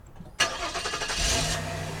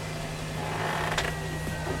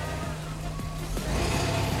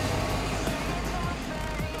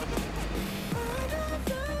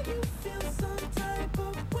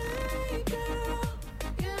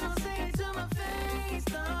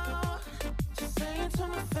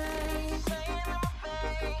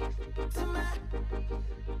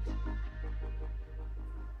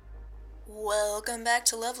Welcome back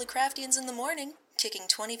to Lovely Craftians in the Morning, kicking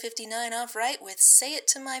 2059 off right with Say It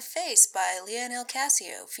to My Face by Leanne El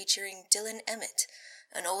Casio featuring Dylan Emmett,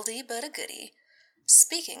 an oldie but a goodie.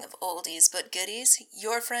 Speaking of oldies but goodies,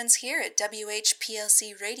 your friends here at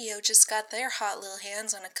WHPLC Radio just got their hot little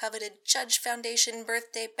hands on a coveted Judge Foundation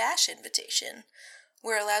birthday bash invitation.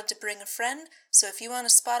 We're allowed to bring a friend, so if you want a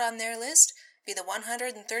spot on their list, be the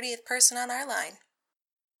 130th person on our line.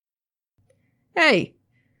 Hey,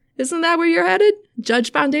 isn't that where you're headed?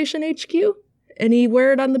 Judge Foundation HQ? Any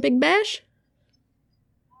word on the big bash?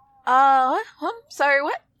 Sorry,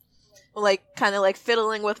 what? Kind of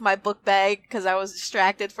fiddling with my book bag because I was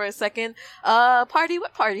distracted for a second. Party?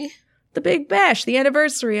 What party? The big bash, the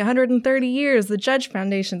anniversary, 130 years the Judge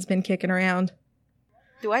Foundation's been kicking around.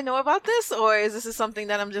 Do I know about this, or is this something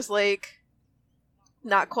that I'm just,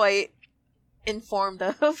 not quite informed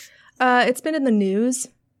of? It's been in the news.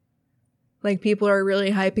 People are really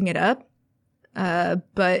hyping it up.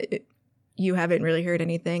 But you haven't really heard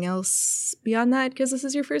anything else beyond that because this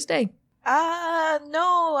is your first day.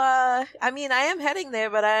 No. I mean, I am heading there,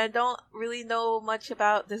 but I don't really know much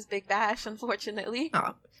about this big bash, unfortunately.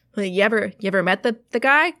 Oh, you ever met the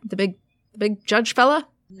guy, the big judge fella?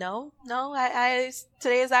 No. I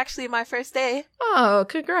today is actually my first day. Oh,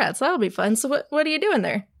 congrats! That'll be fun. So, what are you doing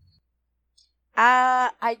there?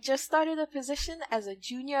 I just started a position as a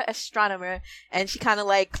junior astronomer, and she kind of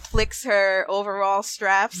flicks her overall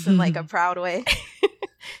straps in a proud way.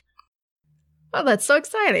 Oh, that's so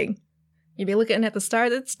exciting! You'd be looking at the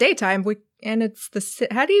stars. It's daytime, and it's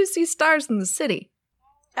how do you see stars in the city?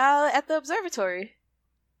 At the observatory.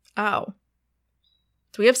 Oh.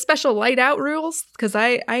 Do we have special light out rules? Because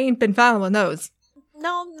I ain't been following those.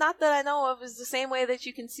 No, not that I know of. It's the same way that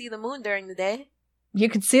you can see the moon during the day. You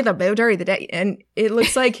can see the moon during the day, and it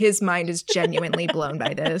looks like his mind is genuinely blown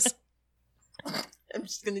by this. I'm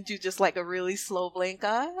just gonna do a really slow blink.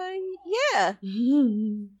 Yeah.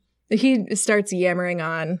 He starts yammering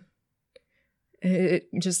on. It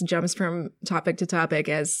just jumps from topic to topic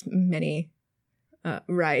as many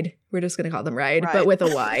ride. We're just gonna call them ride. But with a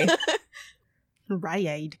Y.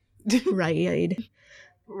 Ride.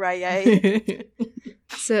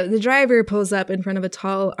 So the driver pulls up in front of a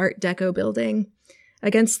tall Art Deco building.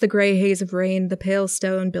 Against the gray haze of rain, the pale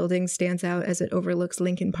stone building stands out as it overlooks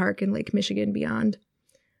Lincoln Park and Lake Michigan beyond.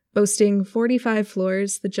 Boasting 45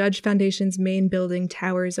 floors, the Judge Foundation's main building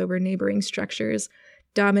towers over neighboring structures,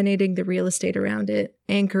 dominating the real estate around it,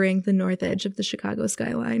 anchoring the north edge of the Chicago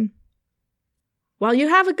skyline. Well, you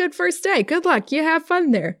have a good first day. Good luck. You have fun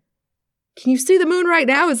there. Can you see the moon right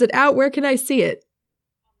now? Is it out? Where can I see it?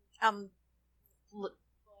 Well,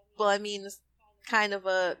 I mean, it's kind of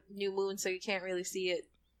a new moon, so you can't really see it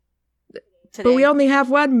today. But we only have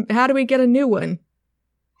one. How do we get a new one?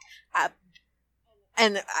 What?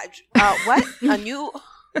 A new...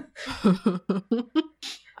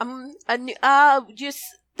 just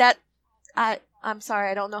that... I'm sorry,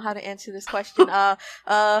 I don't know how to answer this question. The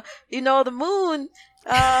moon...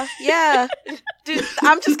 yeah. Dude,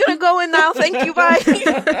 I'm just gonna go in now. Thank you, bye.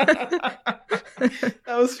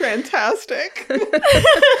 That was fantastic.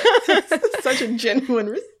 Such a genuine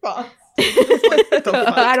response. What the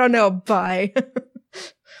fuck? I don't know, bye.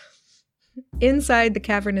 Inside the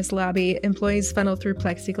cavernous lobby, employees funnel through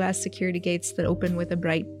plexiglass security gates that open with a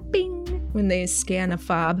bright bing when they scan a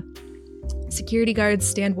fob. Security guards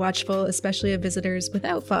stand watchful, especially of visitors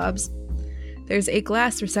without fobs. There's a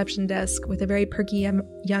glass reception desk with a very perky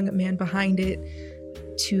young man behind it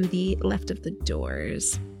to the left of the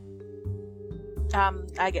doors. I'm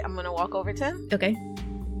gonna walk over to him. Okay.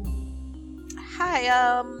 Hi,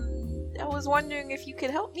 I was wondering if you could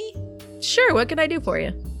help me? Sure, what can I do for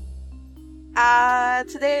you?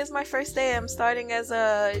 Today is my first day. I'm starting as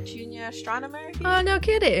a junior astronomer here. Oh, no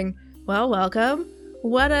kidding. Well, welcome.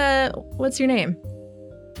 What's your name?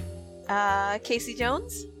 Casey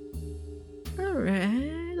Jones. All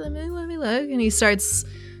right, let me look. And he starts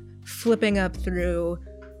flipping up through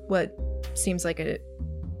what seems like a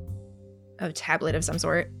tablet of some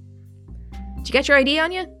sort. Did you get your ID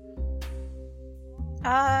on you?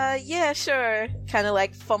 Yeah, sure. Kind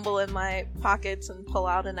of fumble in my pockets and pull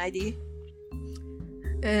out an ID.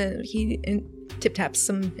 He tip-taps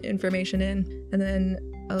some information in, and then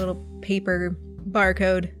a little paper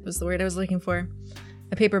barcode was the word I was looking for.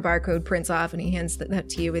 A paper barcode prints off, and he hands that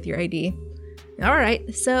to you with your ID. All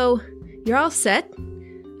right, so you're all set.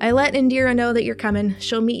 I let Indira know that you're coming.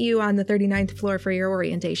 She'll meet you on the 39th floor for your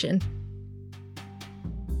orientation.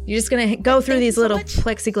 You're just going to go through these little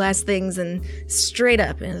plexiglass things and straight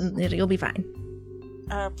up, and you'll be fine.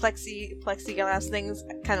 plexiglass things,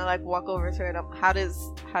 kind of like walk over to it. How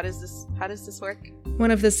does this work?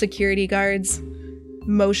 One of the security guards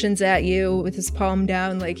motions at you with his palm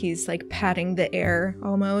down, like he's like patting the air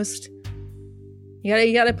almost.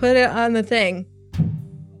 You gotta put it on the thing.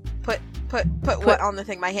 Put what on the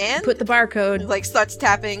thing? My hand? Put the barcode. Like starts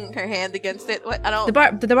tapping her hand against it. What? I don't.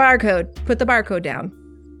 The barcode. Put the barcode down.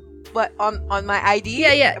 What on my ID?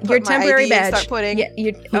 Yeah. Your temporary badge. Start putting.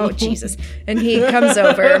 Yeah. Oh Jesus! And he comes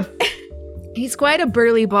over. He's quite a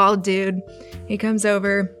burly, bald dude. He comes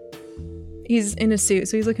over. He's in a suit,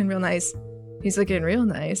 so he's looking real nice. He's looking real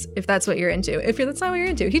nice. If that's what you're into. If that's not what you're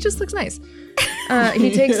into, he just looks nice.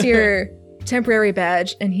 He takes your temporary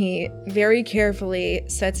badge and he very carefully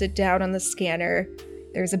sets it down on the scanner.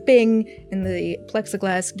 There's a bing and the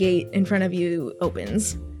plexiglass gate in front of you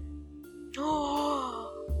opens.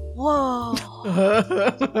 Whoa.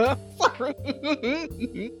 Sorry.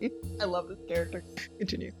 I love this character.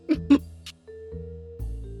 Continue.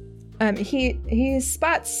 He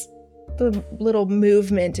spots the little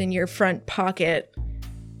movement in your front pocket.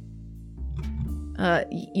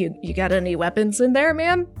 You got any weapons in there,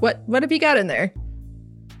 ma'am? What have you got in there?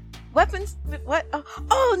 Weapons? What?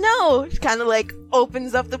 Oh no! She kind of like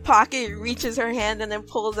opens up the pocket, reaches her hand, and then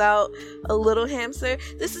pulls out a little hamster.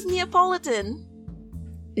 This is Neapolitan.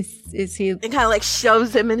 Is he? And kind of like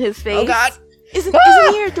shoves him in his face. Oh God! Isn't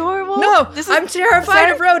he adorable? No, I'm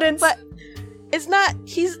terrified of rodents. But it's not.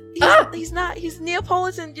 He's not. He's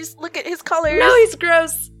Neapolitan. Just look at his colors. No, he's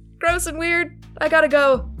gross and weird. I gotta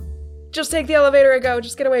go. Just take the elevator and go.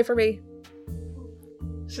 Just get away from me.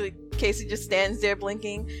 So Casey just stands there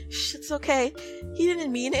blinking. Shh, it's okay. He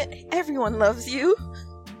didn't mean it. Everyone loves you.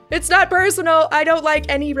 It's not personal. I don't like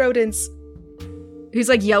any rodents. He's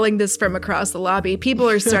like yelling this from across the lobby. People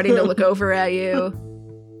are starting to look over at you.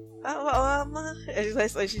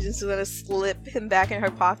 She's just gonna slip him back in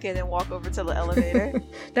her pocket and walk over to the elevator.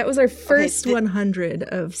 That was our first 100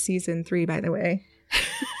 of season 3, by the way.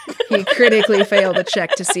 He critically failed a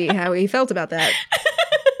check to see how he felt about that.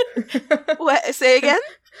 What? Say again?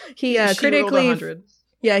 He critically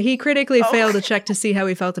failed a check to see how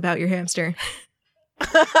he felt about your hamster.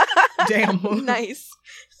 Damn. Nice.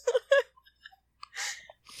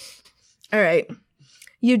 All right.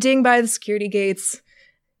 You ding by the security gates.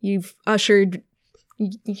 You've ushered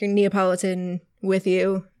your Neapolitan with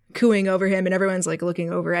you, cooing over him, and everyone's like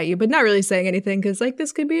looking over at you, but not really saying anything because like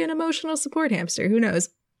this could be an emotional support hamster. Who knows?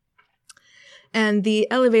 And the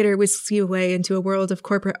elevator whisks you away into a world of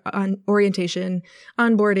corporate orientation,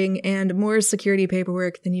 onboarding, and more security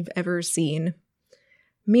paperwork than you've ever seen.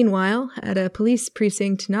 Meanwhile, at a police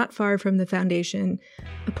precinct not far from the Foundation,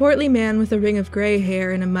 a portly man with a ring of gray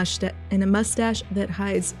hair and a mustache that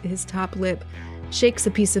hides his top lip shakes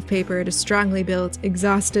a piece of paper at a strongly built,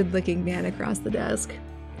 exhausted-looking man across the desk.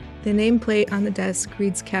 The nameplate on the desk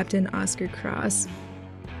reads Captain Oscar Cross.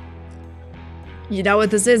 You know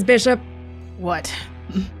what this is, Bishop? What?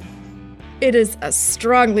 It is a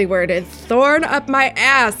strongly worded, thorn up my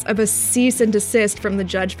ass of a cease and desist from the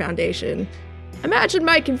Judge Foundation. Imagine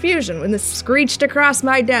my confusion when this screeched across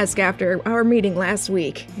my desk after our meeting last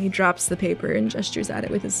week. He drops the paper and gestures at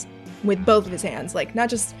it with both of his hands. Like, not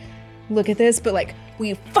just look at this, but like, will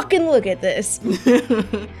you fucking look at this?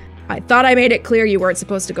 I thought I made it clear you weren't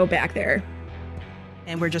supposed to go back there.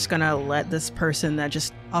 And we're just gonna let this person that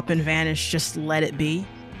just up and vanished, just let it be?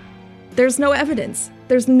 There's no evidence.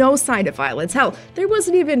 There's no sign of violence. Hell, there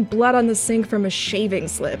wasn't even blood on the sink from a shaving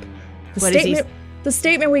slip. The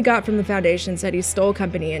statement we got from the Foundation said he stole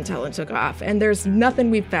company intel and took off, and there's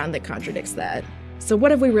nothing we've found that contradicts that. So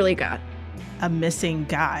what have we really got? A missing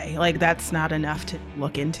guy. Like, that's not enough to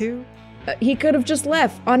look into? He could have just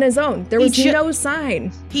left on his own. There was no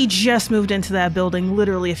sign. He just moved into that building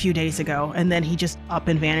literally a few days ago, and then he just up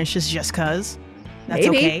and vanishes just cuz? That's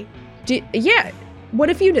Maybe. Okay? Yeah. What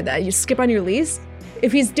if you did that? You skip on your lease?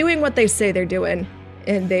 If he's doing what they say they're doing,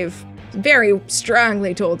 and they've very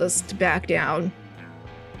strongly told us to back down,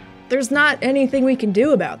 there's not anything we can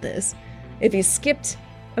do about this. If he skipped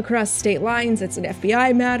across state lines, it's an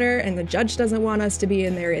FBI matter, and the judge doesn't want us to be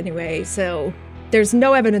in there anyway, so there's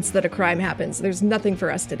no evidence that a crime happens. There's nothing for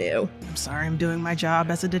us to do. I'm sorry, I'm doing my job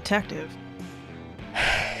as a detective.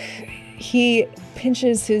 He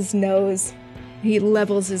pinches his nose. He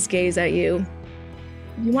levels his gaze at you.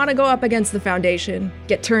 You want to go up against the Foundation,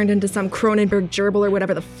 get turned into some Cronenberg gerbil or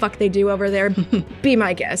whatever the fuck they do over there? Be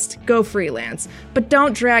my guest. Go freelance. But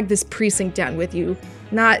don't drag this precinct down with you.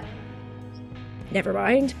 Never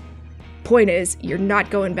mind. Point is, you're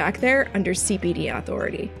not going back there under CPD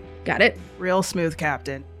authority. Got it? Real smooth,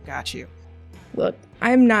 Captain. Got you. Look,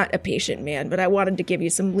 I'm not a patient man, but I wanted to give you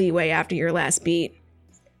some leeway after your last beat.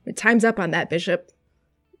 But time's up on that, Bishop.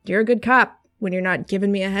 You're a good cop when you're not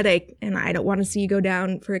giving me a headache, and I don't want to see you go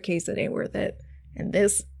down for a case that ain't worth it. And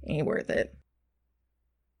this ain't worth it.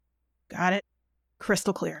 Got it.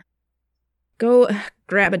 Crystal clear. Go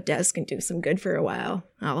grab a desk and do some good for a while.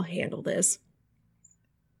 I'll handle this.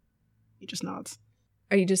 He just nods.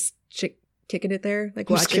 Are you just kicking it there?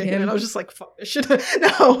 Like I'm just watching kicking him? it. I was just like, fuck this shit.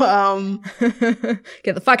 No,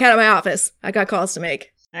 Get the fuck out of my office. I got calls to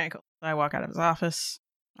make. All right, cool. So I walk out of his office.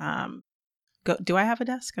 Do I have a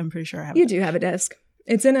desk? I'm pretty sure I have You do have a desk.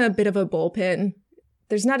 It's in a bit of a bullpen.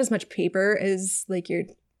 There's not as much paper as like your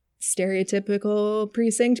stereotypical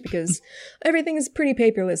precinct because everything is pretty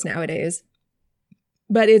paperless nowadays.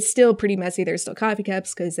 But it's still pretty messy. There's still coffee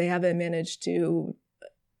cups because they haven't managed to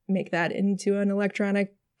make that into an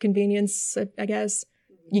electronic convenience, I guess.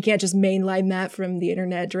 You can't just mainline that from the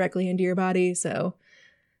internet directly into your body. So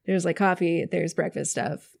there's like coffee, there's breakfast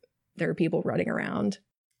stuff. There are people running around.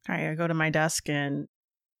 All right, I go to my desk and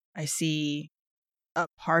I see a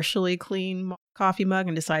partially clean coffee mug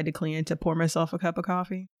and decide to clean it to pour myself a cup of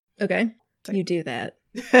coffee. Okay, you do that.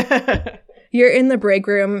 You're in the break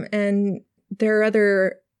room and there are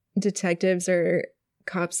other detectives or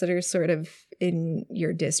cops that are sort of in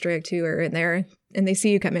your district who are in there, and they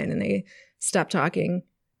see you come in and they stop talking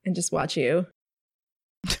and just watch you.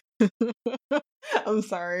 I'm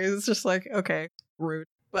sorry. It's just like, okay, rude.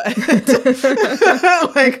 But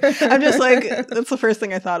like, I'm just like, that's the first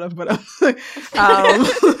thing I thought of, but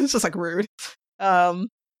it's just like rude.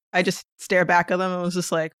 I just stare back at them and was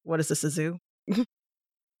just like, what is this, a zoo?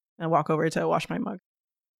 And walk over to wash my mug.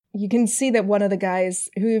 You can see that one of the guys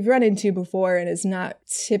who you've run into before and is not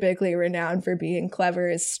typically renowned for being clever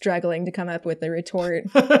is struggling to come up with a retort.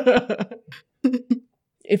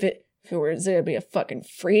 If it were a zoo, it'd be a fucking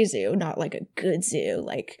free zoo, not like a good zoo,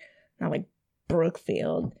 not like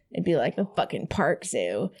Brookfield. It'd be like the fucking park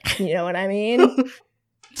zoo. You know what I mean?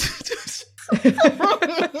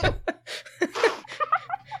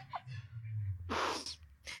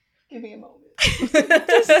 Give me a moment.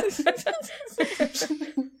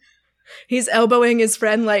 He's elbowing his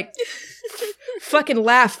friend like, fucking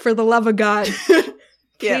laugh for the love of God.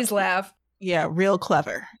 Please laugh. Yeah, real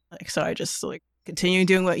clever. Like, so I just like continue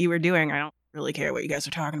doing what you were doing. I don't really care what you guys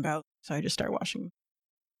are talking about. So I just start washing.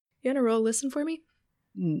 You want to roll listen for me?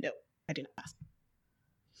 No, I did not pass.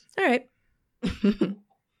 All right.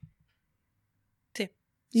 See,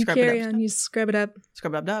 you carry on. You scrub it up.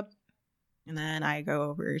 Scrub it up. And then I go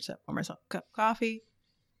over to pour myself a cup of coffee,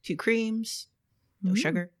 2 creams, no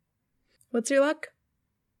sugar. What's your luck?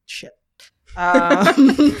 Shit.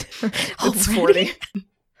 It's 40.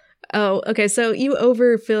 Oh, okay. So you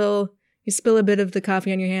overfill, you spill a bit of the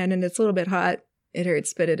coffee on your hand and it's a little bit hot. It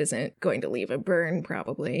hurts, but it isn't going to leave a burn,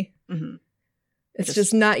 probably. Mm-hmm. It's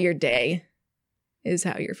just not your day, is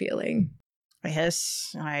how you're feeling. I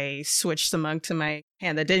hiss. I switch the mug to my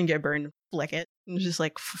hand that didn't get burned, flick it. And just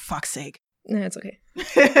like, for fuck's sake. No, it's okay.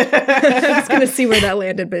 I was going to see where that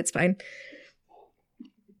landed, but it's fine.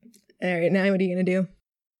 All right, now what are you going to do?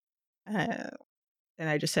 And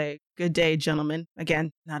I just say, good day, gentlemen. Again,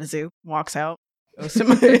 not a zoo. Walks out.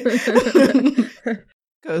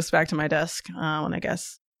 Goes back to my desk. And I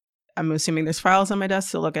guess I'm assuming there's files on my desk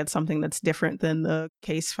to look at something that's different than the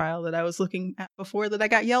case file that I was looking at before that I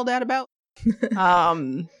got yelled at about.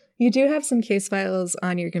 You do have some case files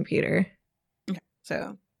on your computer. Okay, so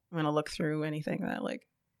I'm going to look through anything that like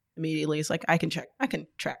immediately is like, I can track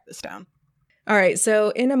this down. All right,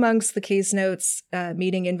 so in amongst the case notes,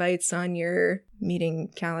 meeting invites on your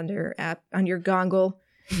meeting calendar app, on your gongle,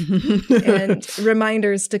 and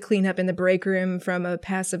reminders to clean up in the break room from a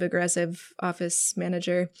passive-aggressive office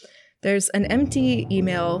manager. There's an empty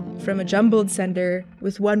email from a jumbled sender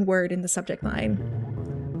with one word in the subject line.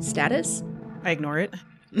 Status? I ignore it.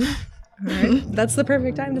 All right, that's the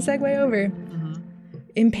perfect time to segue over. Mm-hmm.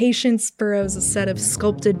 Impatience furrows a set of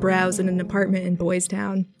sculpted brows in an apartment in Boys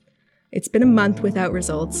Town. It's been a month without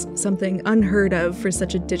results, something unheard of for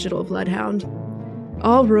such a digital bloodhound.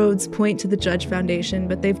 All roads point to the Judge Foundation,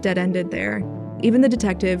 but they've dead-ended there. Even the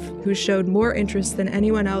detective, who showed more interest than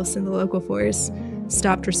anyone else in the local force,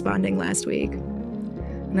 stopped responding last week.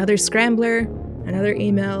 Another scrambler, another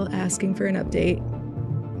email asking for an update.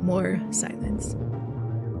 More silence.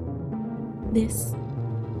 This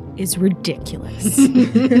is ridiculous.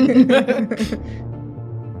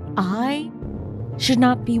 I should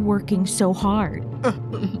not be working so hard.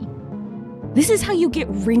 This is how you get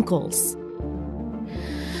wrinkles.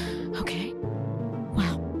 Okay.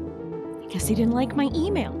 Well, I guess he didn't like my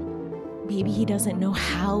email. Maybe he doesn't know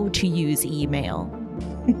how to use email.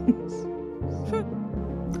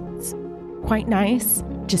 It's quite nice.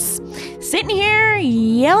 Just sitting here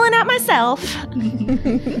yelling at myself.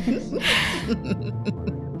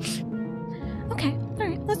 Okay, all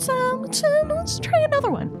right. Let's try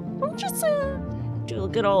another one. We'll just do a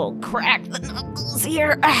good old crack the knuckles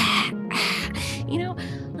here. You know,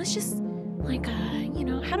 let's just like you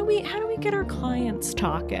know, how do we get our clients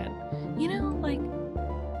talking? You know, like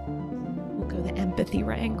we'll go the empathy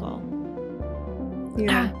angle. You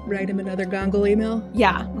gonna write him another gongle email?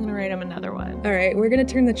 Yeah, I'm gonna write him another one. All right, we're gonna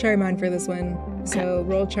turn the charm on for this one. So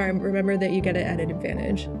roll charm. Remember that you get an added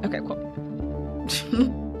advantage. Okay, cool.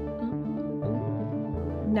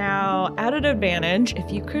 Now, added advantage,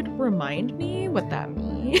 if you could remind me what that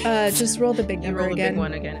means. Just roll the big number roll the again. big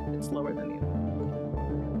one again if it's lower than you.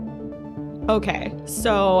 Okay,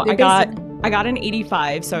 so They I got an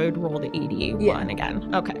 85, so I would roll the 81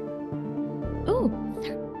 again. Okay. Ooh.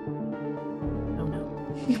 Oh no.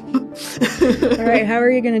 All right, how are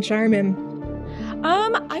you gonna charm him?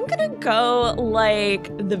 I'm gonna go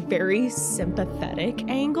like the very sympathetic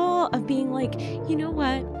angle of being like, you know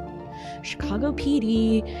what? Chicago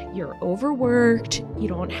PD, you're overworked, you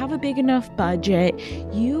don't have a big enough budget,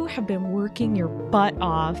 you have been working your butt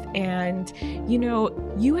off, and you know,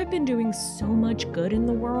 you have been doing so much good in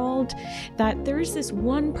the world that there's this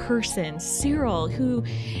one person, Cyril, who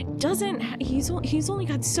he's only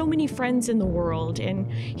got so many friends in the world,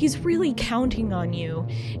 and he's really counting on you.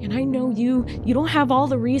 And I know you don't have all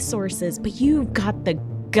the resources, but you've got the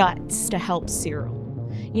guts to help Cyril.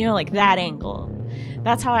 You know, like that angle.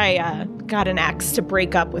 That's how I got an ex to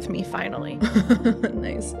break up with me finally.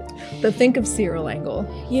 Nice. The think of Cyril angle.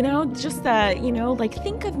 You know, just that, you know, like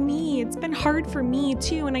think of me. It's been hard for me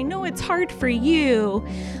too, and I know it's hard for you.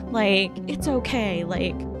 Like, it's okay.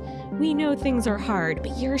 Like, we know things are hard,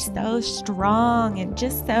 but you're so strong and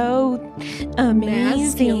just so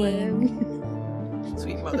amazing. Masculine.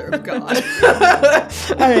 Sweet mother of God.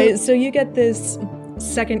 All right, so you get this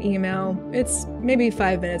second email. It's maybe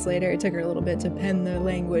 5 minutes later. It took her a little bit to pen the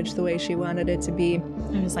language the way she wanted it to be.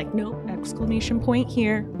 I was like, nope, exclamation point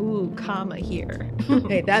here. Ooh, comma here.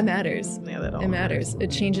 Hey, that matters. Yeah, that all It matters. It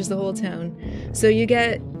changes the whole tone. So you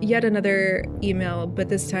get yet another email, but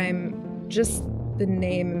this time just the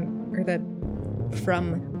name or the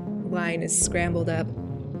from line is scrambled up.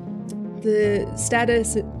 The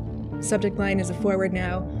status subject line is a forward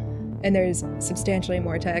now, and there's substantially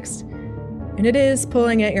more text. And it is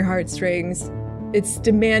pulling at your heartstrings. It's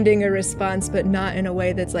demanding a response, but not in a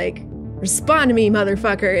way that's like, respond to me,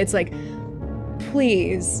 motherfucker. It's like,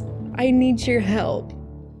 please, I need your help.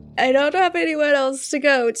 I don't have anyone else to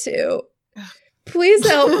go to. Please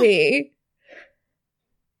help me.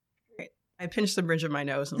 I pinched the bridge of my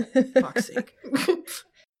nose and fuck's sake.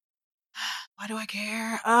 Why do I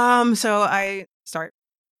care? So I start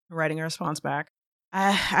writing a response back.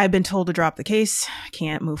 I've been told to drop the case. I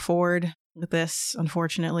can't move forward with this,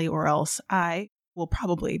 unfortunately, or else I will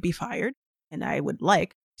probably be fired. And I would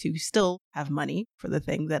like to still have money for the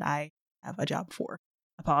thing that I have a job for.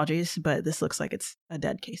 Apologies, but this looks like it's a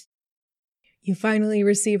dead case. You finally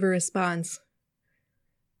receive a response.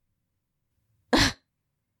 Afraid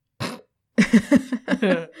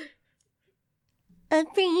of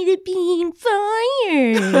being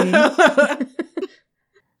fired.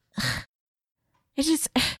 It's just,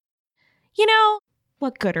 you know,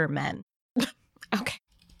 what good are men? Okay.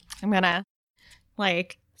 I'm gonna,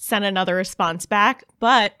 like, send another response back,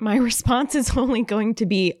 but my response is only going to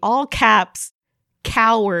be all caps,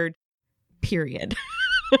 coward, period.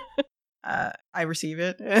 I receive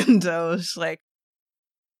it, and I was like,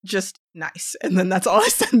 just nice. And then that's all I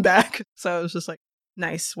sent back. So I was just like,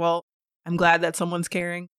 nice. Well, I'm glad that someone's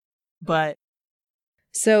caring, but...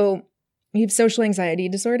 So you have social anxiety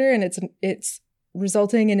disorder, and it's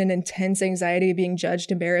resulting in an intense anxiety of being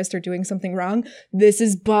judged, embarrassed, or doing something wrong. This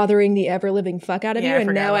is bothering the ever-living fuck out of you,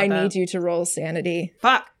 and now I need you to roll sanity.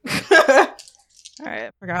 Fuck! Alright,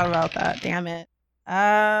 I forgot about that. Damn it.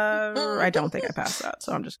 I don't think I passed that,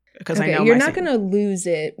 so I'm just... Because Okay, I know you're my not going to lose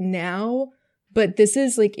it now, but this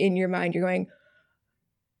is like in your mind. You're going,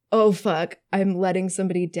 oh fuck, I'm letting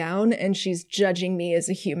somebody down, and she's judging me as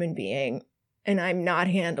a human being, and I'm not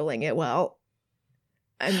handling it well.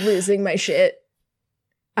 I'm losing my shit.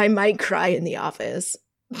 I might cry in the office.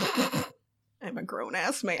 I'm a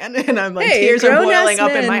grown-ass man, and I'm like, Hey, tears are grown-ass boiling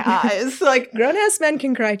up in my men. eyes. Like, Grown-ass men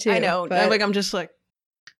can cry too. I know. but Like, I'm just like,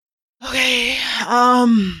 okay.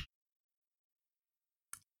 I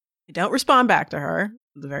don't respond back to her,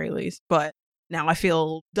 at the very least, but now I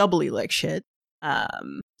feel doubly like shit.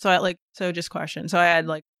 So just question. So I had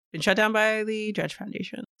like been shut down by the Judge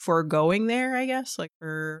Foundation for going there, I guess? Like,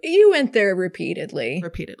 for... You went there repeatedly.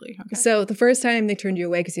 Repeatedly, okay. So the first time they turned you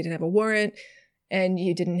away because you didn't have a warrant, and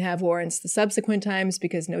you didn't have warrants the subsequent times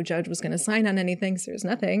because no judge was going to sign on anything, so there's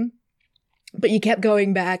nothing. But you kept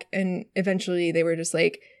going back, and eventually they were just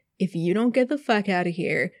like, if you don't get the fuck out of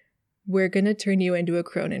here, we're going to turn you into a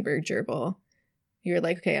Cronenberg gerbil. You're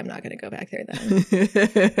like, okay, I'm not going to go back there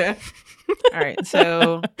then. All right,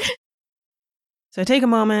 so I take a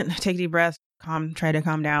moment, take a deep breath, try to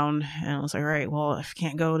calm down, and I was like, all right, well, if I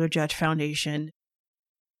can't go to Judge Foundation,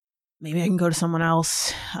 maybe I can go to someone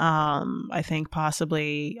else. I think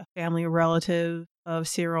possibly a family relative of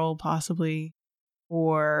Cyril, possibly,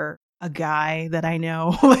 or a guy that I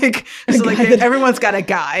know. Like, so like everyone's got a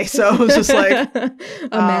guy, so it's just like a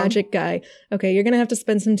magic guy. Okay, you're gonna have to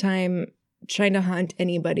spend some time trying to hunt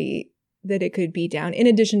anybody that it could be down, in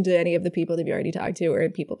addition to any of the people that you already talked to, or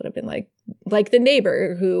people that have been like the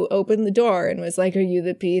neighbor who opened the door and was like, "Are you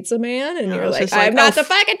the pizza man?" And you're like, "I'm not the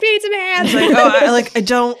fucking pizza man." It's like,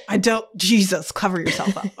 I don't. Jesus, cover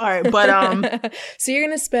yourself up. All right, but so you're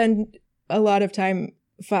gonna spend a lot of time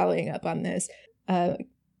following up on this.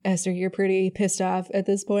 Esther, you're pretty pissed off at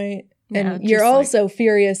this point. And you're also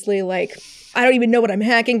furiously like, I don't even know what I'm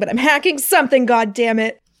hacking, but I'm hacking something, god damn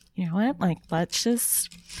it. You know what? Like, let's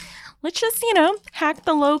just, hack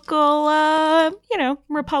the local,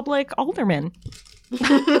 Republic alderman.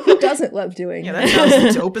 Who doesn't love doing that? Yeah, that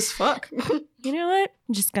sounds dope as fuck. You know what?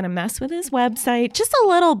 I'm just going to mess with his website just a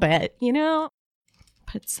little bit,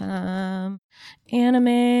 Put some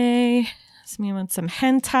anime... me with some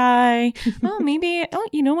hentai.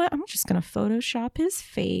 You know what? I'm just gonna Photoshop his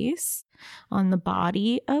face on the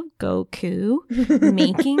body of Goku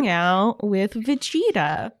making out with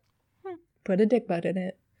Vegeta. Put a dick butt in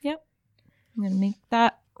it. Yep. I'm gonna make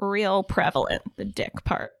that real prevalent, the dick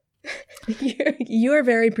part. You're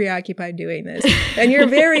very preoccupied doing this, and you're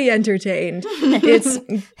very entertained.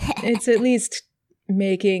 It's at least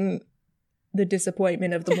making the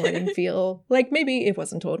disappointment of the morning feel like maybe it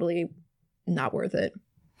wasn't totally not worth it.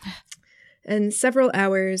 And several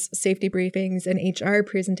hours, safety briefings, and HR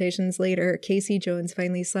presentations later, Casey Jones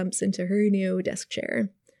finally slumps into her new desk chair.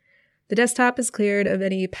 The desktop is cleared of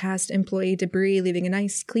any past employee debris, leaving a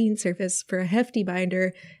nice, clean surface for a hefty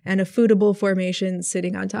binder and a foodable formation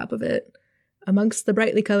sitting on top of it. Amongst the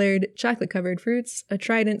brightly colored, chocolate-covered fruits, a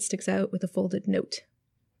trident sticks out with a folded note.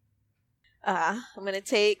 I'm going to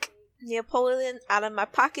take Napoleon out of my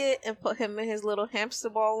pocket and put him in his little hamster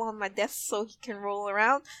ball on my desk so he can roll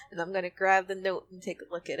around, and I'm gonna grab the note and take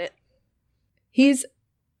a look at it. He's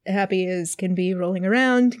happy as can be rolling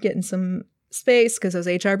around, getting some space, because those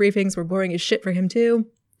HR briefings were boring as shit for him too.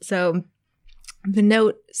 So the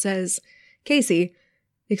note says, Casey,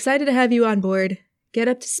 excited to have you on board. Get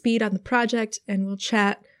up to speed on the project and we'll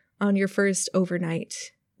chat on your first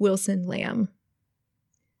overnight. Wilson Lamb,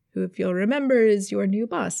 who, if you'll remember, is your new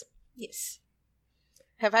boss. Yes.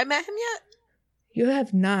 Have I met him yet? You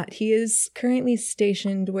have not. He is currently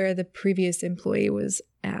stationed where the previous employee was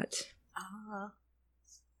at.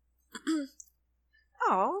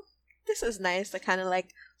 Oh, this is nice to kind of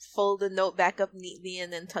like fold the note back up neatly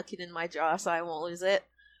and then tuck it in my jaw so I won't lose it.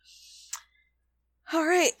 All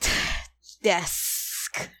right.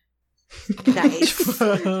 Desk. Nice.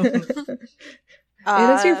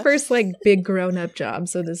 It is your first, big grown-up job,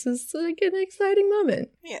 so this is, an exciting moment.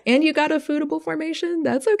 Yeah. And you got a foodable formation.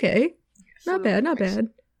 That's okay. Not bad. I'm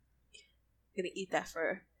gonna eat that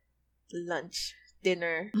for lunch,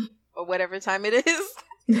 dinner, or whatever time it is.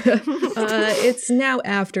 It's now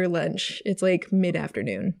after lunch. It's,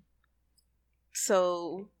 mid-afternoon.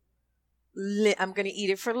 So, I'm gonna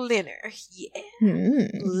eat it for dinner. Yeah.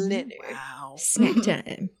 Dinner. Wow. Snack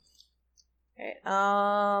time.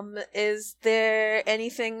 Is there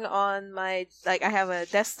anything on my, I have a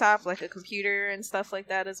desktop, a computer and stuff like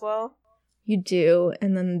that as well? You do,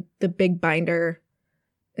 and then the big binder,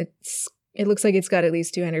 it looks like it's got at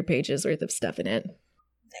least 200 pages worth of stuff in it.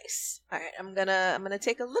 Nice. All right, I'm gonna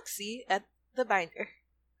take a look-see at the binder.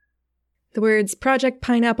 The words Project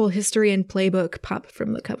Pineapple History and Playbook pop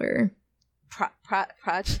from the cover.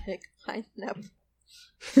 Project Pineapple.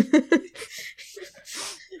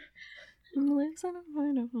 Lives on a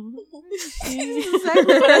pineapple. This is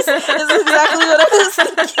exactly what I was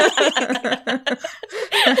thinking.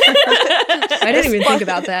 I didn't even think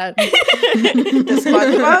about that. Does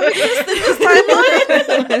SpongeBob exist in this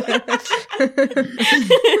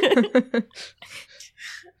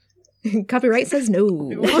timeline? Copyright says no.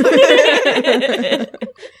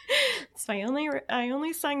 So I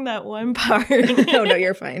only sang that one part. No,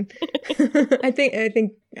 you're fine. I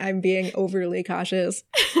think I'm being overly cautious.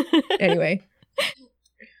 Anyway.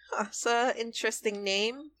 It's an interesting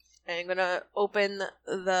name. I'm gonna open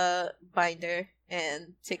the binder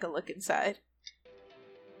and take a look inside.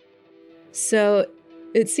 So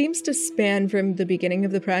it seems to span from the beginning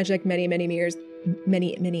of the project many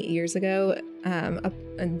years ago up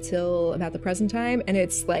until about the present time, and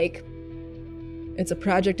it's a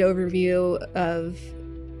project overview of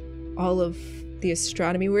all of the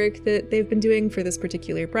astronomy work that they've been doing for this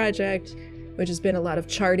particular project, which has been a lot of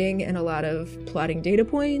charting and a lot of plotting data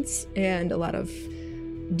points and a lot of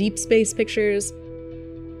deep space pictures.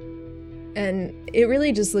 And it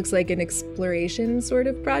really just looks like an exploration sort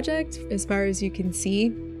of project as far as you can see.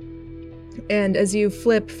 And as you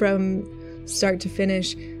flip from start to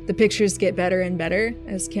finish, the pictures get better and better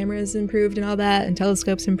as cameras improved and all that, and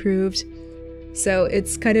telescopes improved. So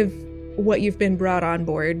it's kind of what you've been brought on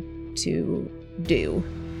board to do.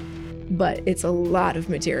 But it's a lot of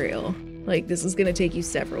material. Like, this is going to take you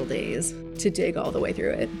several days to dig all the way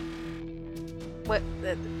through it. What?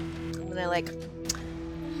 I'm gonna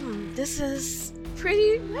this is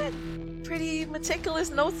pretty meticulous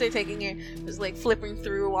notes they're taking here. Just flipping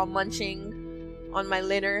through while munching on my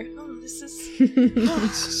litter. Oh, this is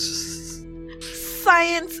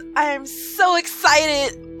science. I am so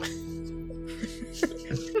excited.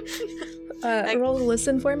 Roll a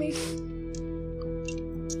listen for me.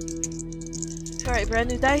 Alright, brand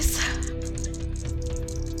new dice.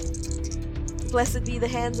 Blessed be the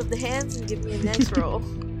hands of the hands and give me a next roll.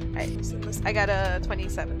 Alright, I got a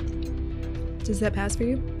 27. Does that pass for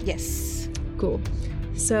you? Yes. Cool.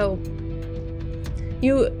 So,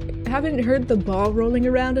 you haven't heard the ball rolling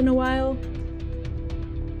around in a while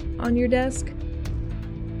on your desk?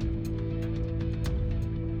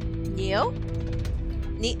 Neo?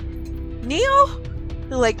 Neo?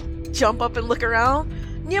 Jump up and look around.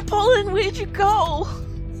 Neapolitan, where'd you go?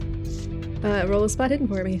 Roll a spot hidden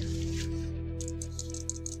for me.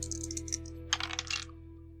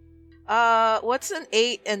 What's an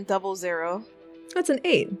 8 and 00? That's an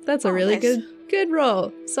 8. That's a really nice. good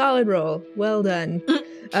roll. Solid roll. Well done.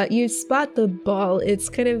 You spot the ball. It's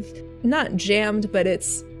kind of not jammed, but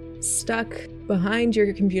it's stuck behind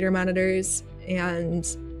your computer monitors and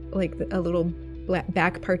a little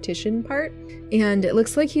back partition part. And it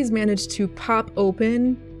looks like he's managed to pop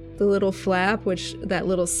open the little flap, which that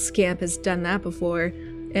little scamp has done that before.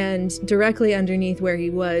 And directly underneath where he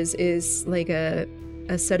was is a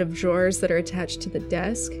set of drawers that are attached to the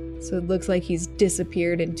desk. So it looks like he's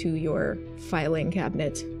disappeared into your filing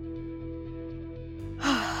cabinet.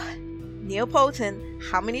 Neapolitan,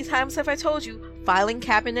 how many times have I told you filing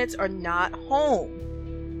cabinets are not home?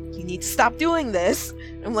 You need to stop doing this.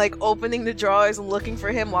 I'm opening the drawers and looking for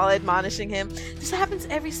him while admonishing him. This happens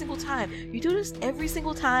every single time. You do this every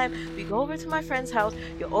single time. We go over to my friend's house.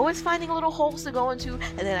 You're always finding little holes to go into,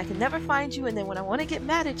 and then I can never find you. And then when I want to get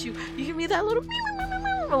mad at you, you give me that little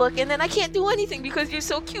look, and then I can't do anything because you're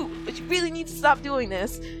so cute. But you really need to stop doing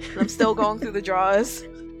this. And I'm still going through the drawers.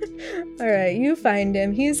 Alright, you find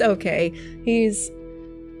him. He's okay. He's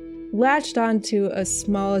latched onto a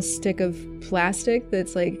small stick of plastic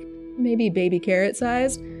that's maybe baby carrot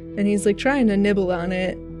sized, and he's trying to nibble on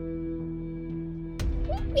it.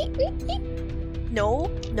 No,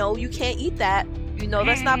 you can't eat that. You know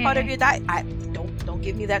that's not part of your diet. Don't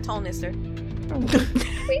give me that tone, mister.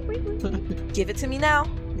 Give it to me now.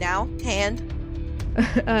 Now, hand.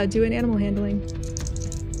 Do an animal handling.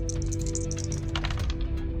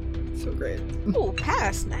 So great. Oh,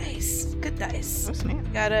 pass. Nice. Good dice. Oh,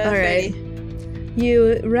 snap. Got a All right. 30.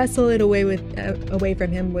 You wrestle it away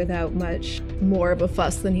from him without much more of a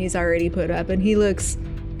fuss than he's already put up, and he looks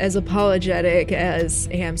as apologetic as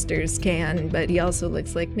hamsters can, but he also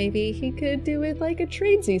looks like maybe he could do with a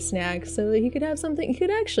tradesy snack so that he could have something he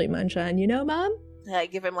could actually munch on, you know, Mom? I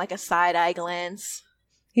give him a side-eye glance.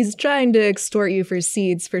 He's trying to extort you for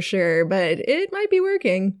seeds for sure, but it might be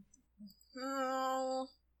working. Oh,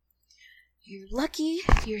 you're lucky.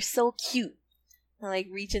 You're so cute. I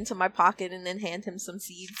reach into my pocket and then hand him some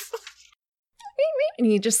seeds. And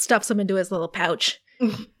he just stuffs them into his little pouch.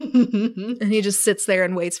 And he just sits there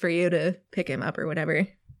and waits for you to pick him up or whatever. I'm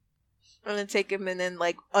gonna take him and then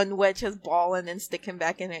unwedge his ball and then stick him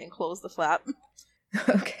back in it and close the flap.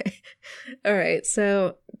 Okay. All right.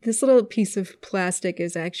 So this little piece of plastic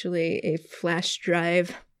is actually a flash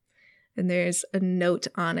drive. And there's a note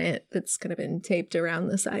on it that's kind of been taped around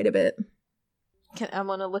the side of it. I'm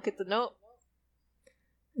gonna look at the note.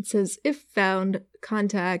 It says, if found,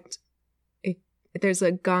 contact. There's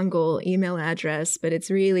a Gongle email address, but it's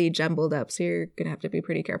really jumbled up, so you're going to have to be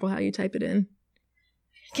pretty careful how you type it in.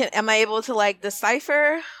 Am I able to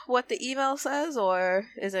decipher what the email says, or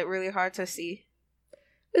is it really hard to see?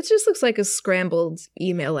 It just looks like a scrambled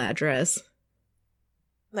email address.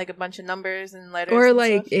 Like a bunch of numbers and letters. Or and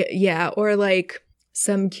like, stuff? or like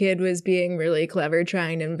some kid was being really clever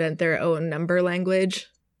trying to invent their own number language,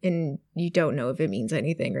 and you don't know if it means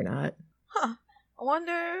anything or not. Huh. I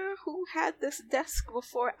wonder who had this desk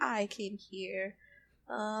before I came here.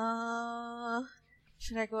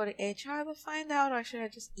 Should I go to HR to find out, or should I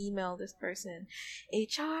just email this person?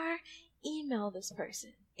 HR, email this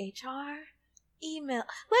person. HR, email.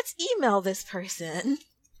 Let's email this person.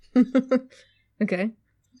 Okay.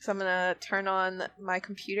 So I'm gonna turn on my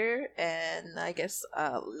computer and I guess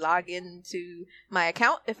log into my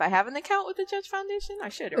account if I have an account with the Judge Foundation. I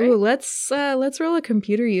should, right? Oh, let's roll a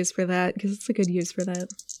computer use for that, because it's a good use for that.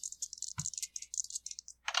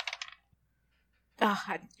 Oh,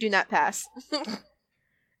 I do not pass.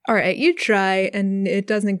 All right, you try, and it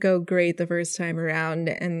doesn't go great the first time around,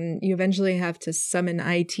 and you eventually have to summon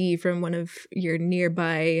IT from one of your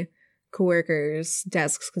nearby coworkers'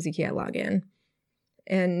 desks because you can't log in.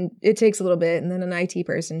 And it takes a little bit, and then an IT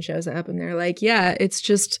person shows up, and they're like, yeah, it's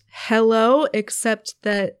just hello, except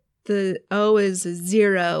that the O is a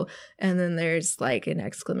 0, and then there's like an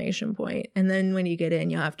exclamation point. And then when you get in,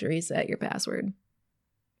 you'll have to reset your password.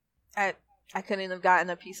 I couldn't have gotten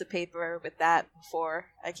a piece of paper with that before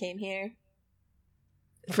I came here.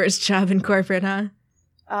 First job in corporate, huh?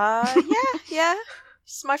 Yeah.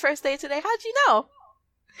 It's my first day today. How'd you know?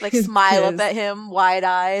 Like, smile up at him,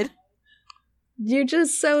 wide-eyed. You're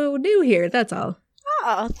just so new here, that's all.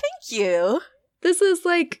 Oh, thank you. This is,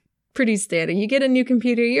 like, pretty standard. You get a new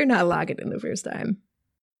computer, you're not logging in the first time.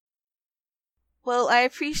 Well, I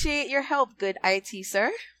appreciate your help, good IT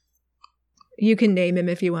sir. You can name him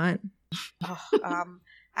if you want.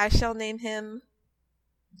 I shall name him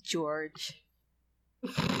George.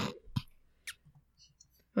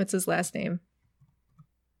 What's his last name?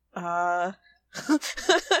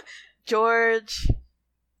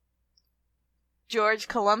 George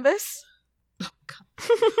Columbus?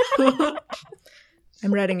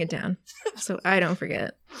 I'm writing it down so I don't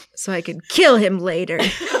forget, so I can kill him later.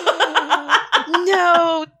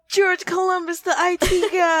 No, George Columbus, the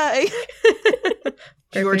IT guy.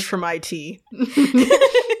 George from IT.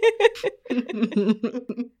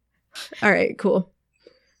 All right, cool.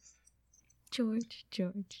 George.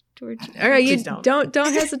 All right, you Please don't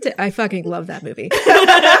hesitate. I fucking love that movie.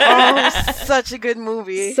 Oh, such a good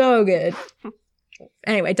movie. So good.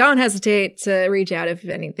 Anyway, don't hesitate to reach out if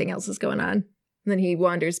anything else is going on. And then he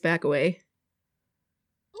wanders back away.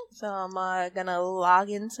 So I'm gonna log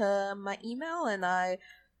into my email, and I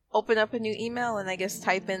open up a new email, and I guess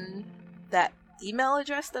type in that email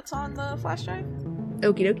address that's on the flash drive.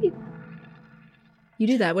 Okie dokie. You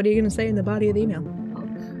do that. What are you going to say in the body of the email?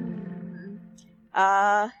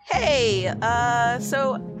 Hey,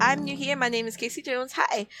 so I'm new here. My name is Casey Jones.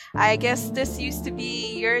 Hi. I guess this used to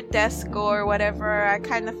be your desk or whatever. I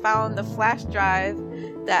kind of found a flash drive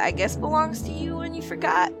that I guess belongs to you and you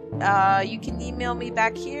forgot. You can email me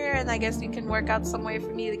back here, and I guess you can work out some way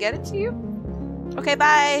for me to get it to you. Okay,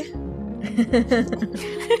 bye.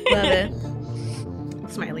 Love it.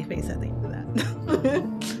 Smiley face at the end of that.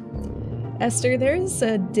 Esther, there's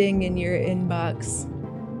a ding in your inbox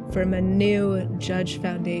from a new Judge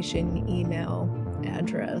Foundation email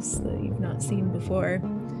address that you've not seen before.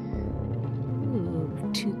 Ooh,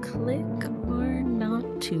 to click or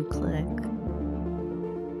not to click?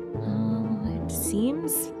 Oh, it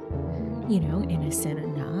seems, innocent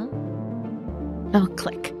enough. I'll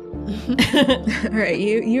click. All right,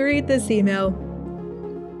 you read this email.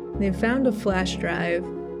 They've found a flash drive.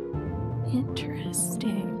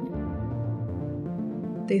 Interesting.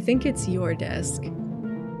 They think it's your desk.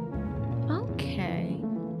 Okay.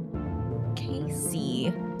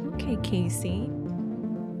 Casey. Okay, Casey.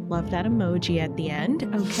 Love that emoji at the end.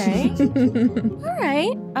 Okay. All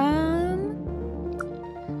right.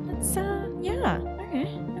 Let's, yeah.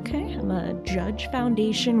 Okay. I'm a Judge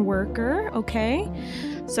Foundation worker. Okay.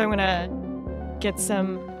 So I'm gonna get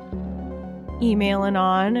some emailing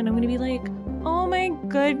on, and I'm gonna be like, oh my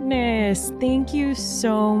goodness, thank you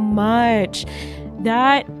so much.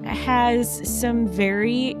 That has some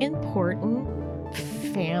very important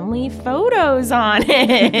family photos on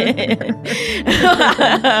it.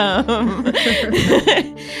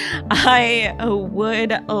 I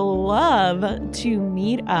would love to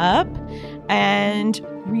meet up and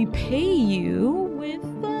repay you with,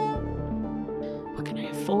 what can I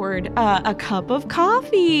afford? A cup of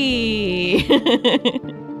coffee.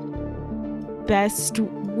 Best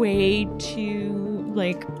way to,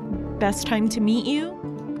 best time to meet you? ?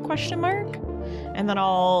 And then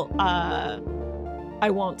I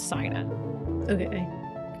won't sign it. Okay.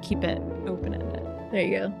 Keep it open-ended. There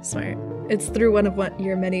you go. Smart. It's through one of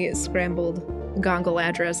your many scrambled Gongle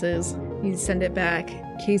addresses. You send it back.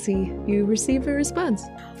 Casey, you receive a response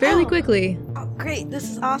fairly quickly. Oh, great. This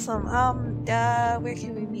is awesome. Where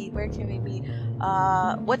can we meet? What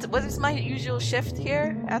is my usual shift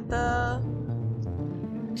here at the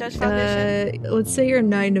Judge Foundation? Let's say you're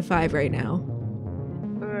 9 to 5 right now.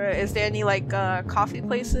 Is there any coffee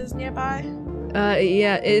places nearby?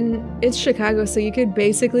 Yeah, it's Chicago, so you could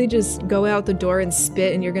basically just go out the door and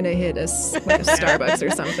spit, and you're gonna hit a Starbucks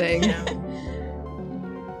or something.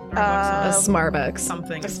 A Smarbucks.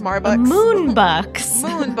 Something. A Smarbucks. Moonbucks.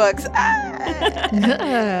 Moonbucks.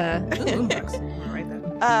 Moonbucks.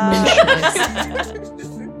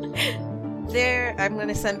 I'm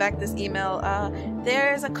gonna send back this email.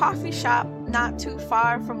 There's a coffee shop not too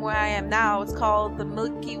far from where I am now. It's called the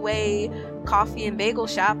Milky Way Coffee and Bagel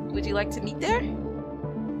Shop. Would you like to meet there?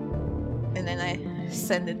 And then I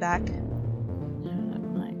send it back.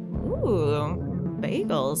 Ooh,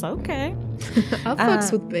 bagels. Okay. I'll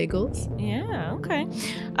fucks with bagels. Yeah, okay.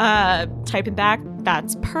 Typing back,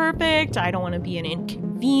 that's perfect. I don't want to be an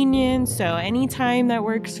inconvenience, so anytime that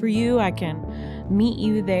works for you, I can meet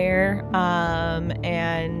you there.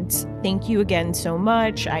 And thank you again so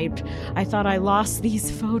much. I thought I lost these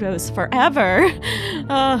photos forever.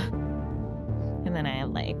 And then I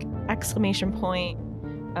have exclamation point,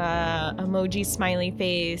 emoji smiley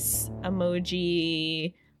face,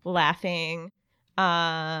 emoji laughing.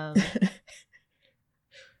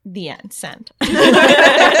 The end. Send.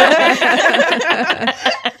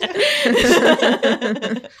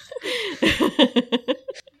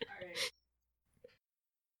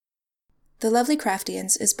 The Lovely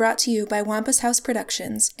Craftians is brought to you by Wampus House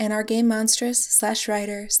Productions and our game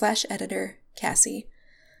monstress/writer/editor, Cassie.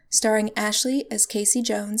 Starring Ashley as Casey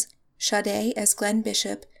Jones, Sade as Glenn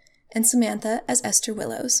Bishop, and Samantha as Esther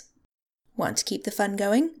Willows. Want to keep the fun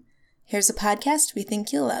going? Here's a podcast we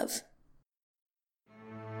think you'll love.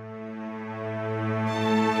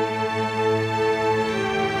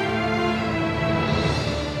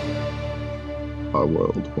 Our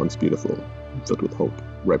world, once beautiful, filled with hope,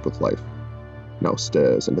 ripe with life, now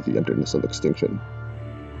stares into the emptiness of extinction.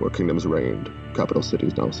 Where kingdoms reigned, capital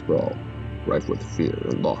cities now sprawl, rife with fear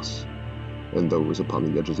and loss, and those upon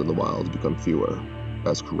the edges of the wilds become fewer,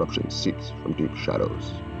 as corruption seeps from deep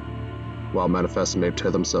shadows. While manifests may tear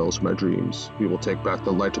themselves from our dreams, we will take back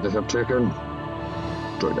the light they have taken.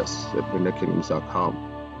 Join us at winterkingdoms.com.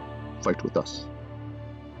 Fight with us.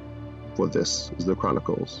 For this is the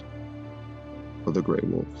Chronicles of the Grey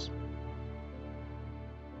Wolves.